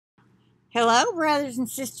Hello, brothers and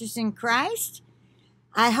sisters in Christ.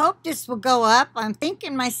 I hope this will go up. I'm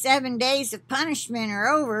thinking my 7 days of punishment are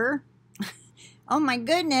over. Oh my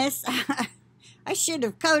goodness. I should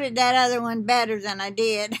have coded that other one better than I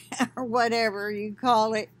did, or whatever you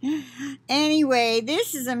call it. Anyway,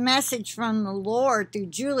 this is a message from the Lord through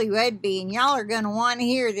Julie Whedbee, and y'all are going to want to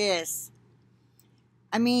hear this.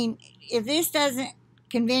 I mean, if this doesn't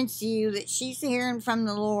convince you that she's hearing from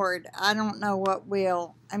the Lord, I don't know what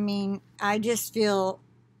will. I mean, I just feel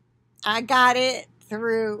I got it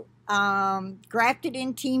through Grafted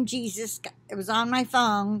in Team Jesus. It was on my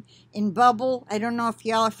phone in Bubble. I don't know if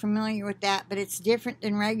y'all are familiar with that, but it's different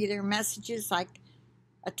than regular messages, like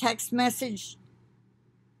a text message.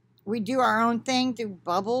 We do our own thing through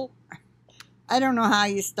Bubble. I don't know how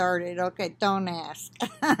you started. Okay, don't ask.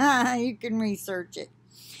 You can research it.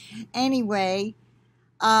 Anyway,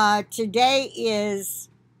 today is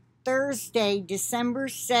Thursday, December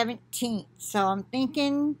 17th. So I'm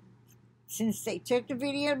thinking, since they took the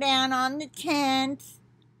video down on the 10th,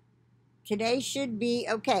 today should be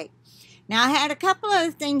okay. Now, I had a couple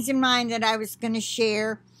other things in mind that I was going to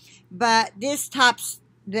share, but this tops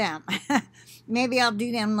them. Maybe I'll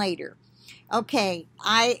do them later. Okay,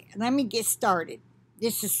 let me get started.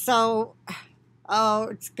 This is so... Oh,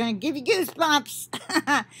 it's going to give you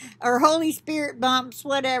goosebumps or Holy Spirit bumps,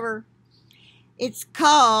 whatever. It's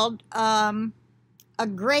called A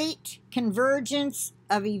Great Convergence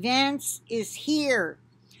of Events is Here.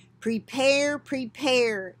 Prepare,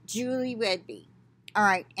 prepare, Julie Whedbee. All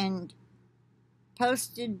right, and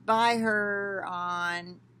posted by her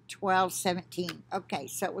on 12/17. Okay,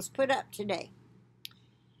 so it was put up today.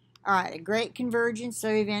 All right, a great convergence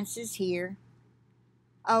of events is here.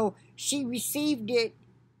 Oh, she received it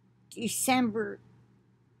December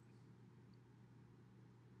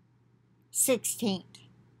 16th.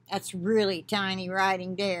 That's really tiny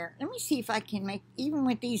writing there. Let me see if I can make, even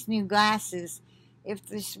with these new glasses, if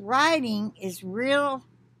this writing is real.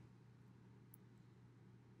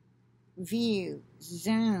 View,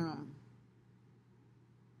 zoom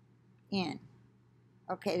in.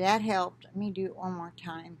 Okay, that helped. Let me do it one more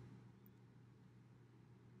time.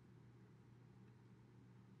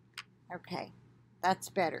 Okay, that's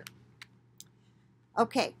better.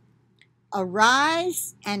 Okay,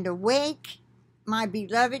 arise and awake, my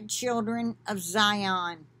beloved children of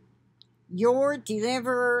Zion. Your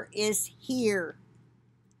deliverer is here.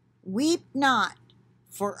 Weep not,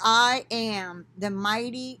 for I am the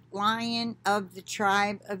mighty Lion of the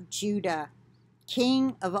tribe of Judah,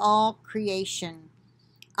 King of all creation.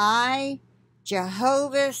 I,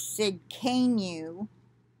 Jehovah Sidkenu,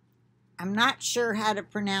 I'm not sure how to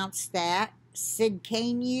pronounce that.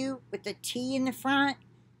 Sidkenu with a T in the front.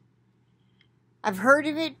 I've heard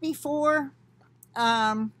of it before.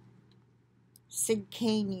 Sidkenu.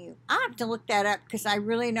 I'll have to look that up because I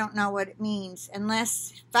really don't know what it means.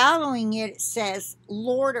 Unless following it, it says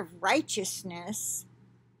Lord of Righteousness.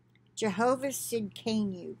 Jehovah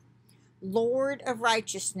Sidkenu. Lord of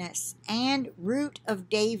Righteousness and Root of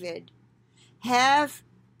David have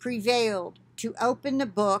prevailed to open the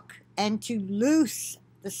book and to loose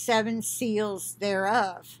the 7 seals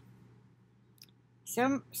thereof.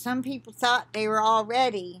 Some people thought they were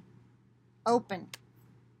already open.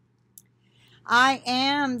 I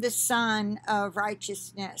am the Son of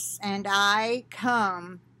Righteousness, and I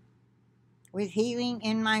come with healing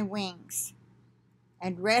in my wings,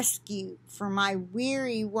 and rescue for my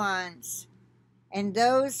weary ones, and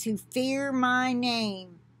those who fear my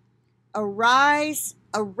name. Arise,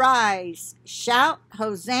 arise, shout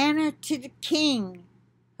Hosanna to the King,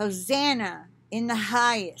 Hosanna in the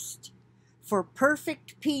highest. For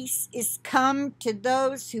perfect peace is come to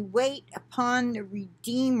those who wait upon the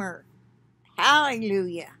Redeemer.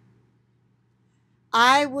 Hallelujah.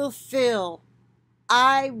 I will fill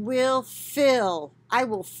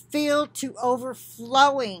to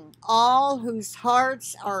overflowing all whose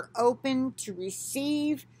hearts are open to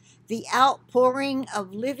receive the outpouring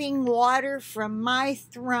of living water from my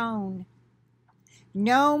throne.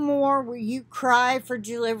 No more will you cry for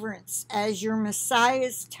deliverance, as your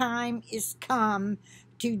Messiah's time is come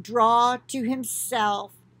to draw to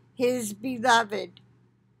himself his beloved.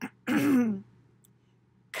 Come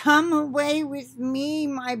away with me,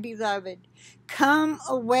 my beloved. Come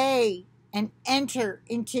away and enter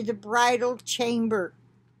into the bridal chamber,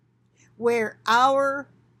 where our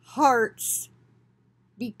hearts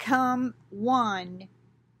become one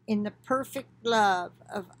in the perfect love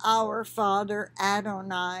of our Father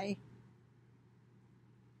Adonai.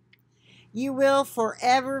 You will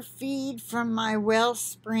forever feed from my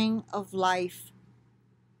wellspring of life.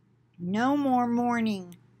 No more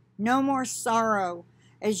mourning, no more sorrow,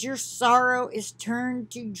 as your sorrow is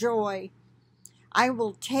turned to joy. I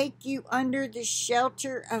will take you under the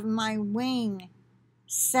shelter of my wing,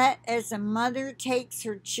 set as a mother takes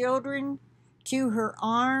her children to her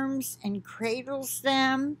arms and cradles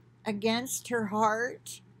them against her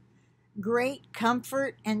heart. Great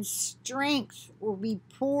comfort and strength will be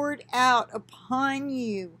poured out upon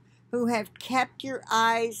you who have kept your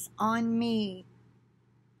eyes on me.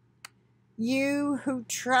 You who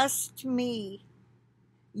trust me,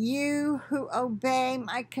 you who obey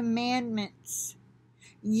my commandments,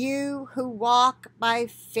 you who walk by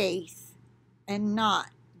faith and not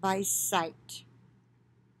by sight.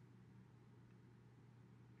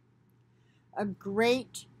 A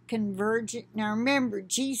great convergent. Now remember,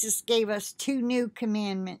 Jesus gave us 2 new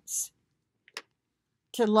commandments.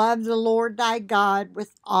 To love the Lord thy God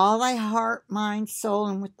with all thy heart, mind, soul,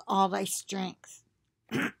 and with all thy strength.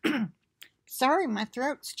 Sorry, my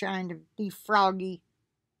throat's trying to be froggy.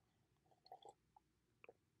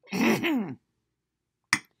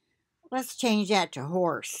 Let's change that to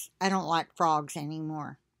horse. I don't like frogs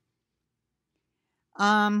anymore.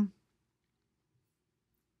 Oh,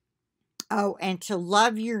 and to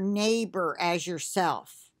love your neighbor as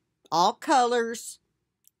yourself. All colors,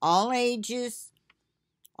 all ages,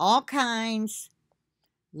 all kinds.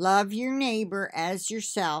 Love your neighbor as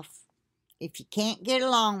yourself. If you can't get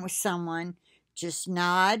along with someone, just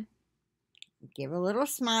nod, give a little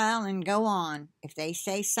smile, and go on. If they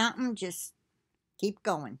say something, just keep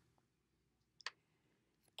going.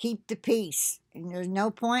 Keep the peace. And there's no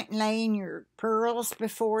point in laying your pearls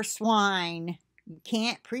before swine. You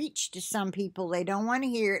can't preach to some people. They don't want to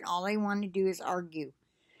hear it. All they want to do is argue.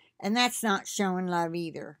 And that's not showing love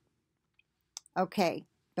either. Okay,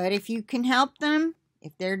 but if you can help them,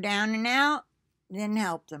 if they're down and out, then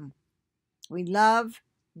help them. We love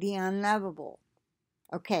the unlovable.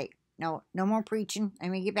 Okay, no more preaching. Let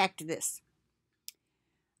me get back to this.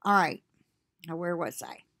 All right, now where was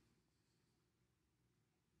I?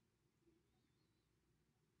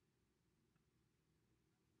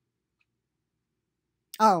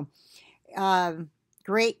 Oh,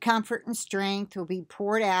 great comfort and strength will be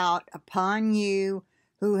poured out upon you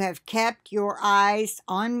who have kept your eyes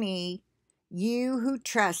on me, you who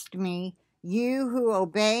trust me, you who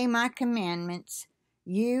obey my commandments,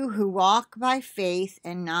 you who walk by faith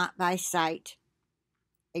and not by sight.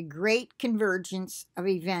 A great convergence of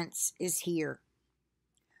events is here.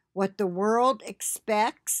 What the world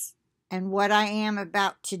expects and what I am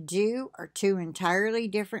about to do are 2 entirely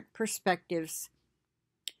different perspectives.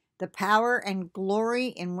 The power and glory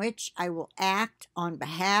in which I will act on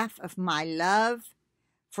behalf of my love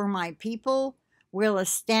for my people will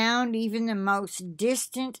astound even the most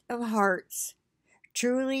distant of hearts.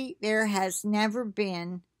 Truly, there has never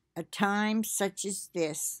been a time such as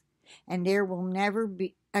this, and there will never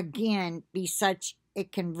be again be such a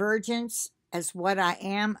convergence as what I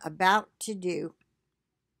am about to do.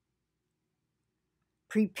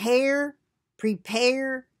 Prepare,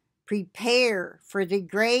 prepare, prepare for the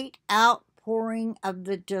great outpouring of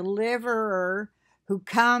the Deliverer who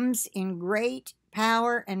comes in great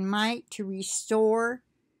power and might to restore,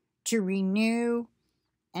 to renew,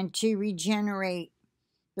 and to regenerate.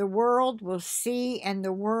 The world will see and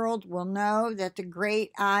the world will know that the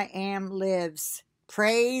great I Am lives.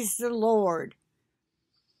 Praise the Lord.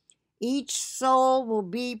 Each soul will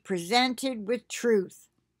be presented with truth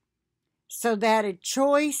so that a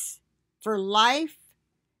choice for life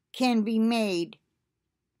can be made.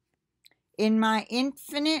 In my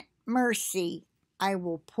infinite mercy, I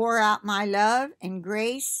will pour out my love and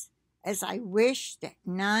grace as I wish that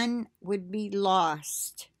none would be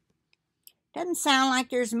lost. Doesn't sound like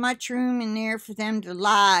there's much room in there for them to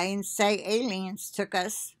lie and say aliens took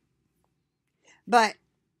us. But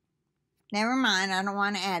never mind, I don't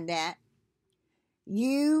want to add that.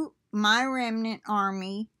 You, my remnant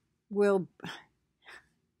army, will...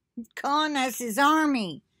 calling us his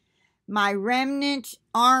army. My remnant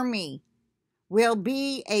army will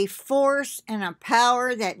be a force and a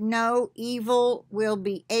power that no evil will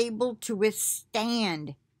be able to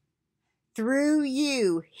withstand. Through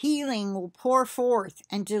you, healing will pour forth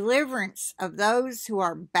and deliverance of those who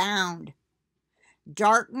are bound.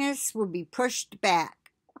 Darkness will be pushed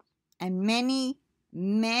back, and many,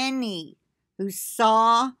 many who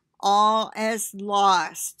saw all as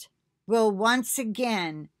lost will once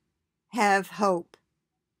again have hope.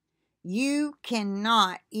 You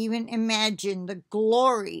cannot even imagine the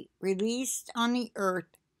glory released on the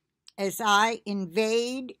earth as I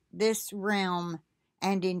invade this realm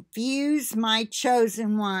and infuse my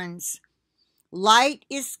chosen ones. Light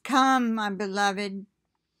is come, my beloved.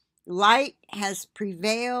 Light has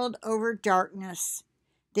prevailed over darkness,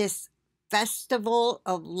 This festival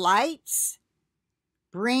of lights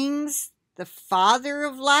brings the Father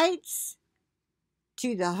of lights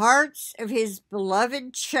to the hearts of his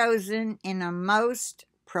beloved chosen in a most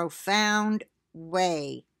profound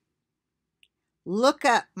way. Look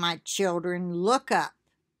up, my children, look up.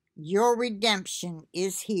 Your redemption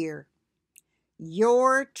is here.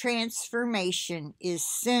 Your transformation is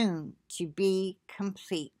soon to be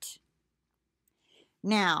complete.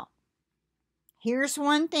 Now, here's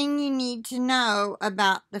one thing you need to know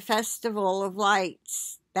about the Festival of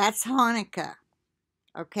Lights. That's Hanukkah,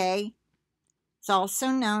 okay? It's also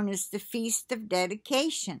known as the Feast of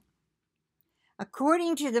Dedication.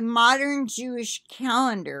 According to the modern Jewish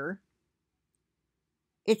calendar,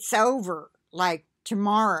 it's over, like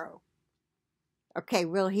tomorrow. Okay,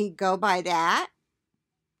 will he go by that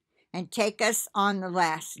and take us on the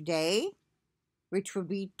last day, which will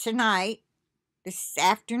be tonight, this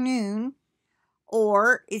afternoon?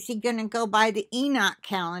 Or is he going to go by the Enoch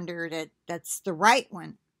calendar that's the right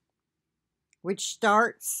one, which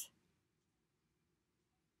starts,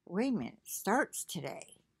 wait a minute, starts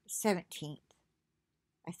today, 17th.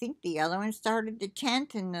 I think the other one started the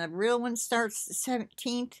 10th and the real one starts the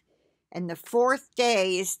 17th. And the fourth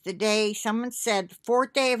day is the day, someone said the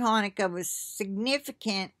fourth day of Hanukkah was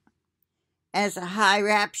significant as a high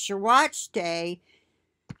rapture watch day.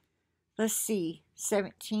 Let's see,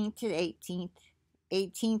 17th to 18th,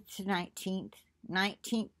 18th to 19th,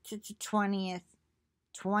 19th to the 20th,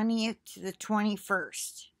 20th to the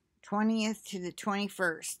 21st, 20th to the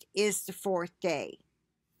 21st is the fourth day.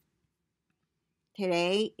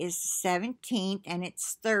 Today is the 17th, and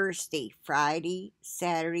it's Thursday, Friday,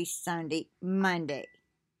 Saturday, Sunday, Monday.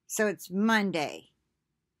 So it's Monday.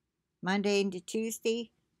 Monday into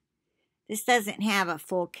Tuesday. This doesn't have a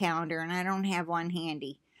full calendar, and I don't have one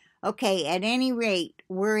handy. Okay, at any rate,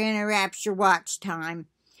 we're in a rapture watch time,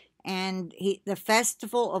 and the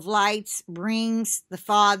Festival of Lights brings the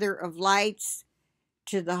Father of Lights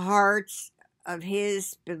to the hearts of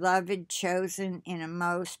his beloved chosen in a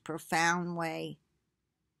most profound way.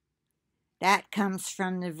 That comes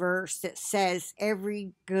from the verse that says,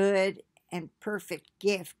 every good and perfect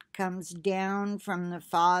gift comes down from the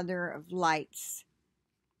Father of lights.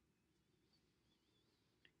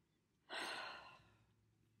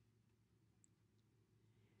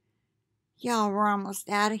 Y'all, we're almost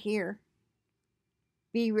out of here.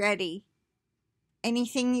 Be ready.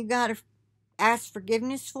 Anything you got to ask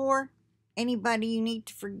forgiveness for? Anybody you need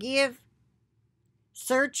to forgive?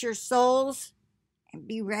 Search your souls and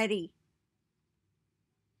be ready.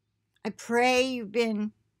 I pray you've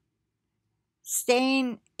been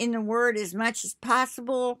staying in the Word as much as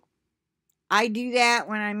possible. I do that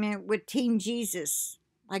when I'm with Team Jesus,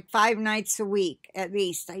 like 5 nights a week at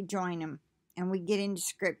least. I join them and we get into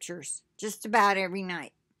scriptures just about every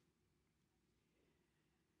night.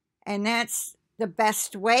 And that's the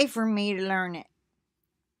best way for me to learn it,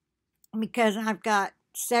 because I've got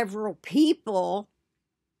several people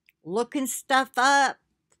looking stuff up,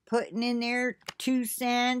 putting in their 2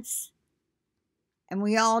 cents, and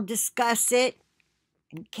we all discuss it.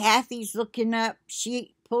 And Kathy's looking up,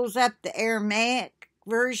 she pulls up the Aramaic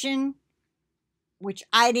version, which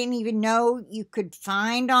I didn't even know you could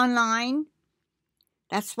find online.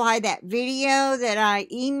 That's why that video that I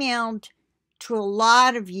emailed to a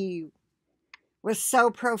lot of you was so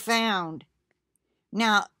profound.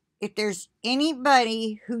 Now, if there's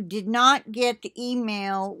anybody who did not get the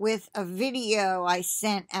email with a video I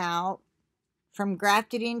sent out from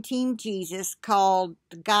Grafted In Team Jesus called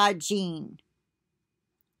The God Gene,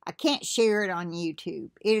 I can't share it on YouTube.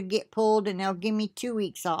 It'll get pulled and they'll give me 2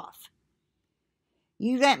 weeks off.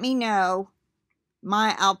 You let me know.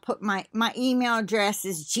 I'll put my email address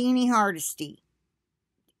is Jeannie Hardesty.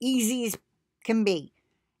 Easy as can be.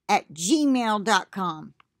 At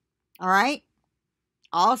gmail.com. Alright?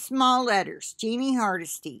 All small letters. Jeannie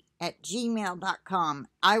Hardesty at gmail.com.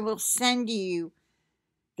 I will send you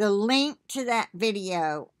the link to that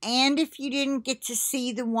video. And if you didn't get to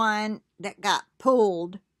see the one that got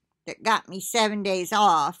pulled, that got me 7 days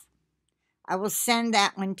off, I will send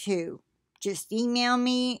that one too. Just email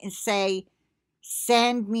me and say,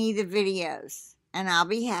 send me the videos, and I'll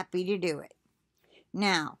be happy to do it.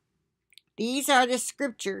 Now, these are the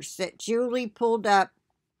scriptures that Julie pulled up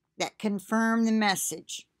that confirm the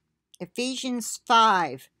message. Ephesians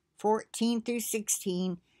 5:14 through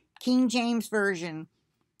 16, King James Version.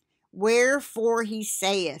 Wherefore he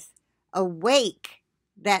saith, awake,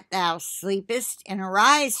 that thou sleepest, and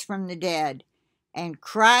arise from the dead, and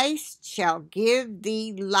Christ shall give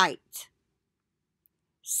thee light.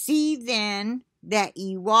 See then that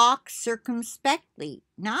ye walk circumspectly,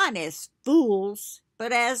 not as fools,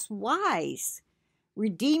 but as wise,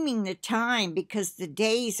 redeeming the time because the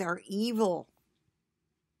days are evil.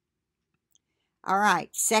 All right,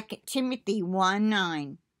 2 Timothy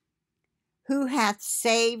 1:9. Who hath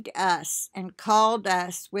saved us and called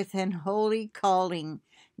us with an holy calling,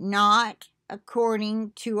 not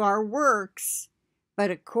according to our works, but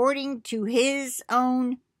according to his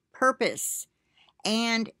own purpose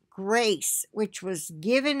and grace, which was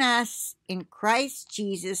given us in Christ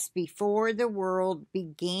Jesus before the world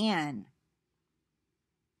began.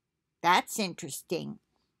 That's interesting.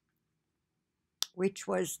 Which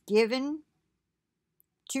was given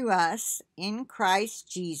to us in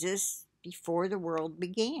Christ Jesus before the world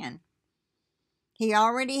began. He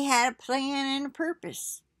already had a plan and a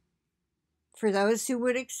purpose for those who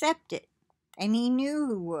would accept it, and he knew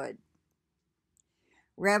who would.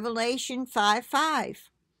 Revelation 5:5.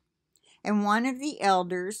 And one of the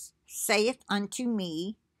elders saith unto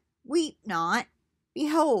me, Weep not,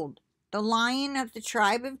 behold, the Lion of the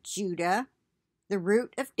tribe of Judah, the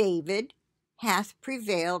root of David, hath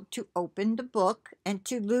prevailed to open the book and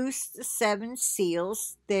to loose the 7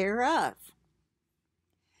 seals thereof.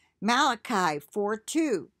 Malachi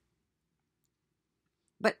 4:2.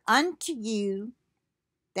 But unto you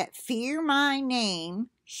that fear my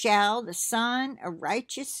name shall the Son of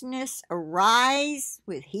Righteousness arise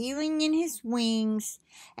with healing in his wings,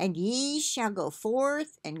 and ye shall go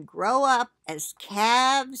forth and grow up as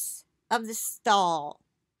calves of the stall.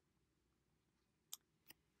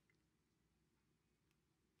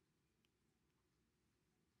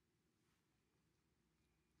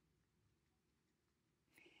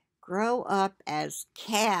 Grow up as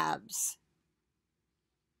calves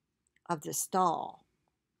of the stall.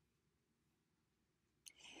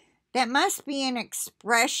 That must be an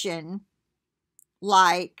expression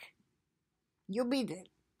like, you'll be the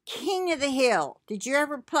king of the hill. Did you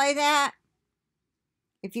ever play that?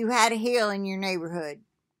 If you had a hill in your neighborhood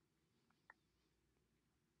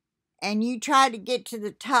and you tried to get to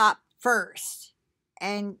the top first,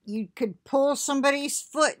 and you could pull somebody's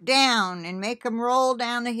foot down and make them roll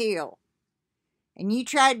down the hill, and you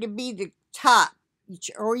tried to be the top,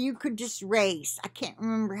 or you could just race. I can't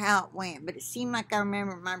remember how it went, but it seemed like I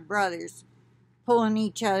remember my brothers pulling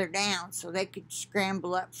each other down so they could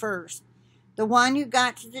scramble up first. The one who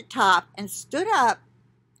got to the top and stood up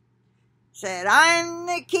said, I'm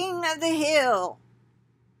the king of the hill.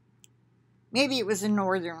 Maybe it was a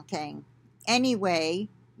northern thing. Anyway,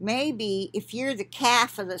 maybe if you're the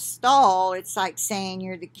calf of the stall, it's like saying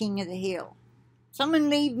you're the king of the hill. Someone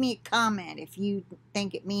leave me a comment if you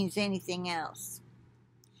think it means anything else.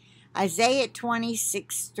 Isaiah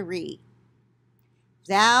 26:3.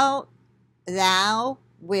 Thou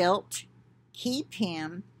wilt keep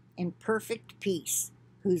him in perfect peace,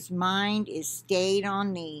 whose mind is stayed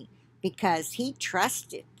on thee, because he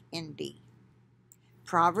trusteth in thee.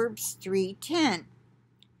 Proverbs 3:10.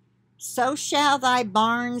 So shall thy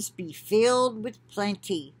barns be filled with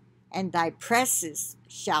plenty, and thy presses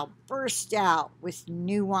shall burst out with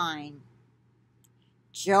new wine.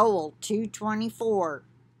 Joel 2:24.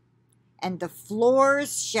 And the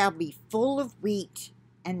floors shall be full of wheat,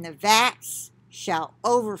 and the vats shall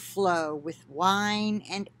overflow with wine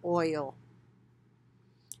and oil.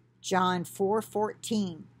 John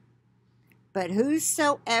 4:14. But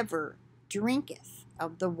whosoever drinketh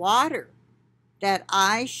of the water that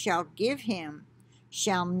I shall give him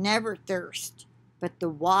shall never thirst, but the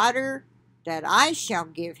water that I shall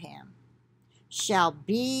give him shall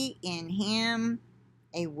be in him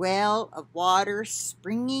a well of water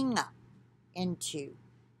springing up into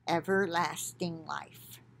everlasting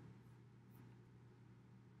life.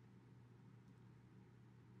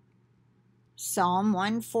 Psalm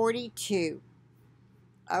 142.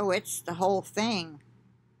 Oh, it's the whole thing.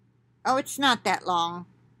 Oh, it's not that long.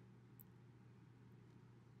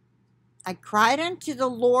 I cried unto the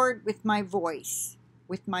Lord with my voice.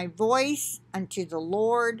 With my voice unto the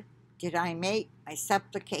Lord did I make my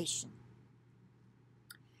supplication.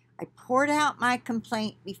 I poured out my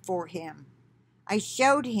complaint before him. I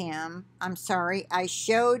showed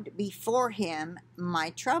before him my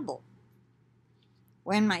trouble.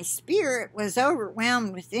 When my spirit was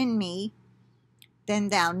overwhelmed within me, then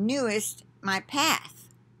thou knewest my path.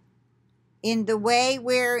 In the way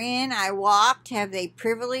wherein I walked have they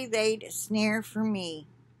privily laid a snare for me.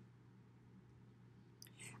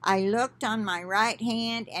 I looked on my right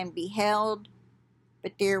hand and beheld,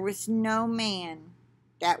 but there was no man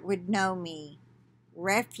that would know me.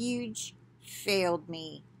 Refuge failed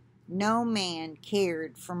me. No man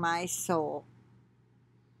cared for my soul.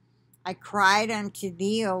 I cried unto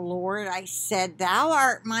thee, O Lord. I said, Thou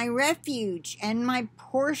art my refuge and my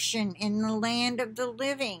portion in the land of the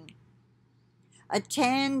living.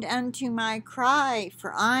 Attend unto my cry,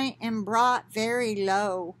 for I am brought very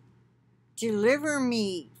low. Deliver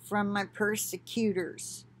me from my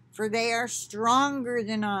persecutors, for they are stronger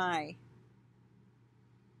than I.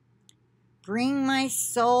 Bring my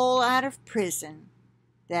soul out of prison,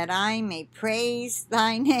 that I may praise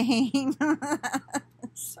thy name.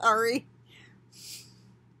 Sorry.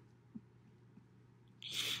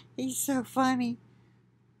 He's so funny.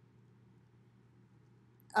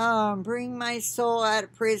 Bring my soul out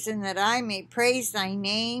of prison, that I may praise thy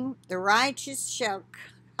name. The righteous shall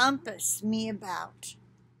compass me about.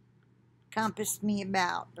 Compass me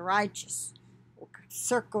about. The righteous will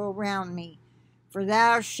circle around me. For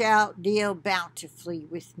thou shalt deal bountifully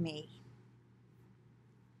with me.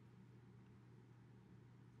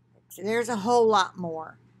 So there's a whole lot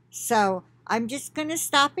more. So I'm just going to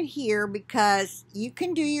stop it here because you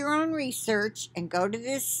can do your own research and go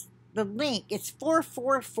to the link. It's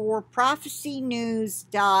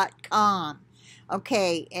 444prophecynews.com.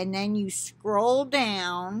 Okay, and then you scroll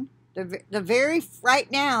down.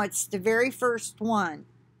 Right now it's the very first one,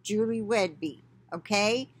 Julie Whedbee.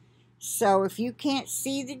 Okay? So if you can't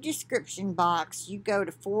see the description box, you go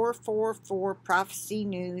to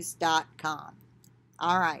 444prophecynews.com.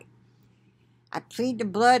 All right. I plead the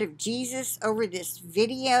blood of Jesus over this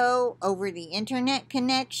video, over the internet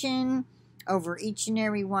connection, over each and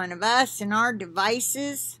every one of us and our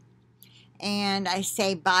devices. And I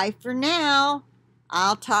say bye for now.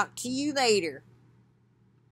 I'll talk to you later.